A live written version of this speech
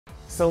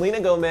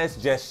Selena Gomez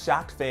just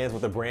shocked fans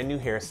with a brand new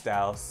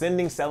hairstyle,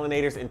 sending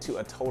Selenators into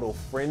a total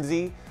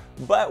frenzy.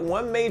 But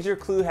one major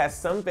clue has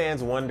some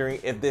fans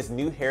wondering if this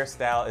new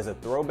hairstyle is a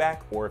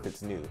throwback or if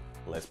it's new.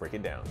 Let's break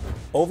it down.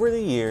 Over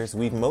the years,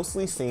 we've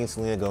mostly seen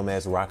Selena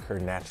Gomez rock her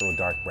natural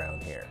dark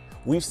brown hair.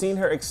 We've seen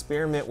her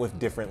experiment with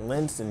different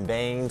lengths and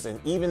bangs and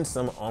even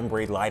some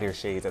ombre lighter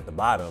shades at the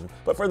bottom,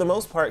 but for the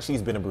most part,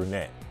 she's been a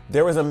brunette.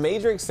 There was a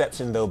major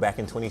exception though back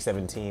in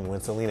 2017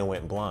 when Selena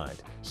went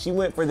blonde. She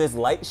went for this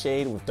light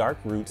shade with dark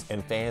roots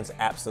and fans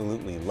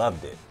absolutely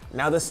loved it.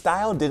 Now the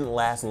style didn't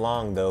last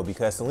long though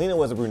because Selena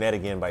was a brunette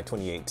again by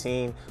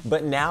 2018,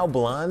 but now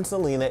blonde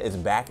Selena is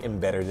back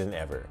and better than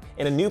ever.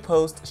 In a new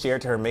post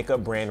shared to her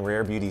makeup brand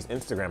Rare Beauty's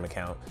Instagram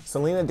account,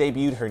 Selena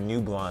debuted her new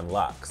blonde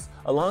locks.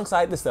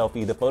 Alongside the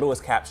selfie, the photo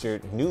was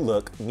captured, "New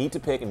look, need to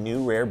pick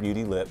new Rare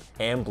Beauty lip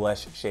and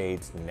blush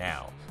shades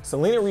now."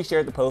 Selena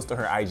reshared the post on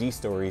her IG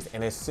stories,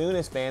 and as soon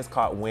as fans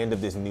caught wind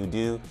of this new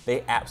do,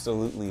 they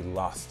absolutely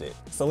lost it.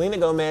 Selena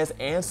Gomez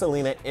and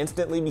Selena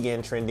instantly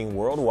began trending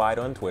worldwide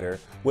on Twitter,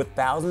 with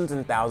thousands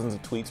and thousands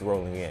of tweets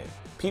rolling in.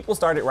 People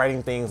started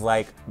writing things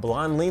like,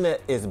 "Blonde Lena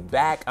is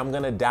back, I'm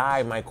gonna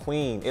die, my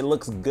queen, it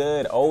looks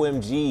good,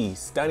 OMG,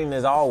 stunning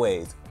as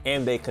always."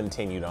 And they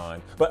continued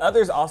on. But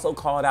others also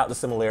called out the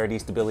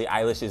similarities to Billie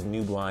Eilish's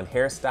new blonde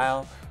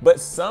hairstyle. But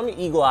some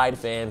eagle-eyed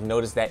fans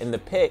noticed that in the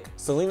pic,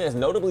 Selena is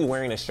notably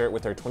wearing a shirt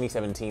with her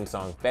 2017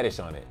 song Fetish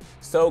on it.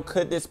 So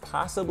could this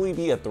possibly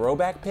be a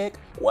throwback pic?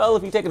 Well,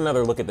 if you take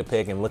another look at the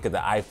pic and look at the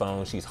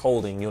iPhone she's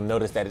holding, you'll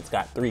notice that it's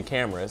got 3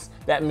 cameras.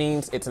 That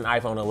means it's an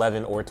iPhone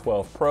 11 or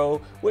 12 Pro,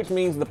 which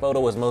means the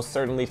photo was most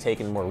certainly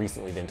taken more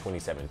recently than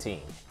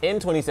 2017. In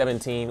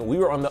 2017, we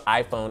were on the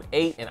iPhone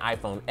 8 and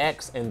iPhone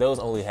X, and those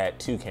only had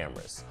 2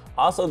 cameras.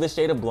 Also, the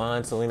shade of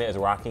blonde Selena is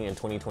rocking in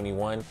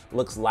 2021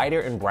 looks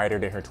lighter and brighter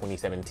than her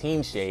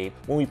 2017 shade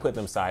when we put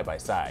them side by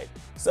side.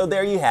 So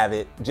there you have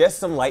it, just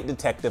some light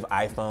detective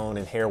iPhone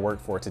and hair work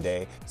for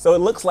today. So it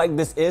looks like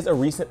this is a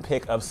recent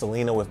pic of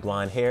Selena with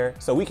blonde hair,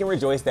 so we can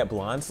rejoice that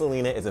blonde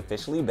Selena is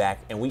officially back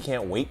and we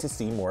can't wait to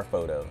see more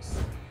photos.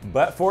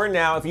 But for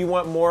now, if you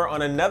want more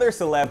on another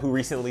celeb who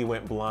recently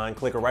went blonde,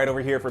 click right over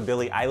here for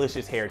Billie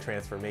Eilish's hair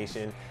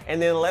transformation,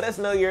 and then let us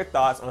know your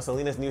thoughts on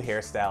Selena's new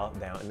hairstyle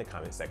down in the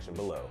comment section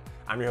below.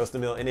 I'm your host,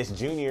 Emile Ennis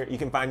Jr. You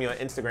can find me on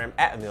Instagram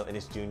at Emile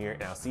Ennis Jr.,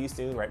 and I'll see you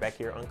soon right back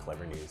here on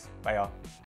Clevver News. Bye, y'all.